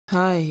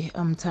Hi,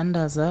 I'm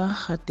Tandaza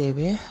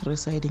Khatebe,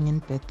 residing in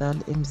Bethal,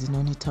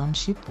 Mzinoni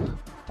Township.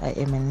 I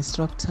am an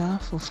instructor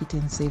for Fit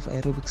and Safe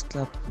Aerobics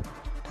Club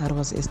that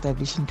was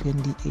established in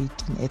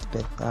 2018 at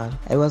Bethal.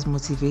 I was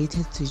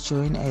motivated to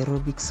join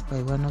aerobics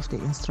by one of the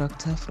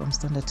instructors from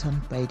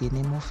Standerton by the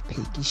name of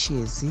Peggy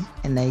Shezi,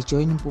 and I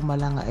joined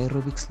Mpumalanga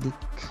Aerobics League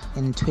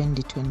in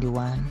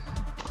 2021.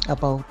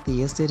 About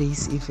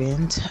yesterday's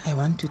event, I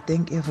want to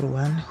thank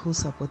everyone who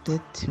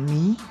supported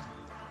me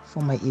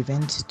for my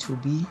event to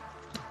be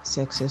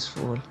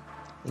successful,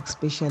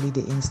 especially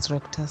the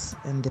instructors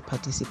and the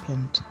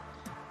participants.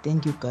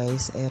 Thank you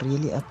guys. I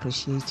really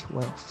appreciate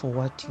for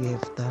what you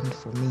have done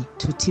for me.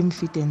 To Team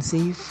Fit and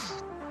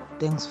Safe,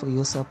 thanks for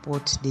your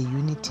support, the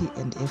unity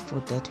and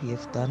effort that we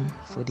have done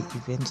for the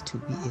event to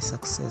be a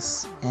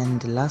success.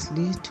 And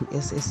lastly, to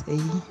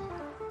SSA,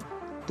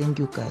 thank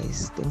you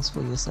guys. Thanks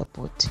for your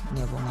support.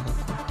 Ngiyabonga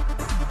kakhulu.